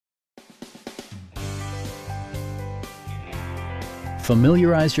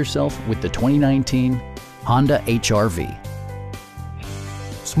Familiarize yourself with the 2019 Honda HR-V.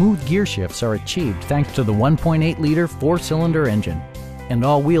 Smooth gear shifts are achieved thanks to the 1.8-liter four-cylinder engine, and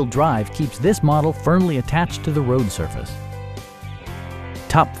all-wheel drive keeps this model firmly attached to the road surface.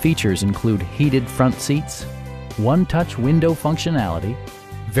 Top features include heated front seats, one-touch window functionality,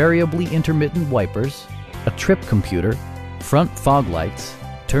 variably intermittent wipers, a trip computer, front fog lights,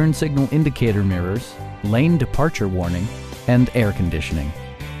 turn signal indicator mirrors, lane departure warning, and air conditioning.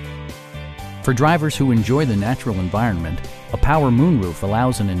 For drivers who enjoy the natural environment, a power moonroof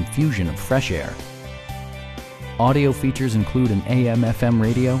allows an infusion of fresh air. Audio features include an AM/FM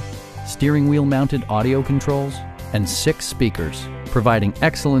radio, steering wheel mounted audio controls, and 6 speakers, providing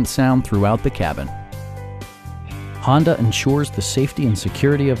excellent sound throughout the cabin. Honda ensures the safety and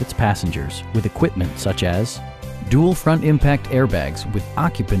security of its passengers with equipment such as dual front impact airbags with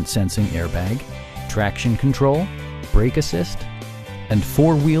occupant sensing airbag, traction control, brake assist, and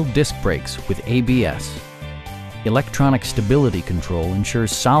 4-wheel disc brakes with ABS. Electronic stability control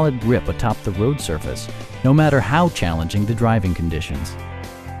ensures solid grip atop the road surface, no matter how challenging the driving conditions.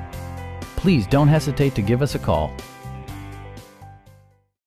 Please don't hesitate to give us a call.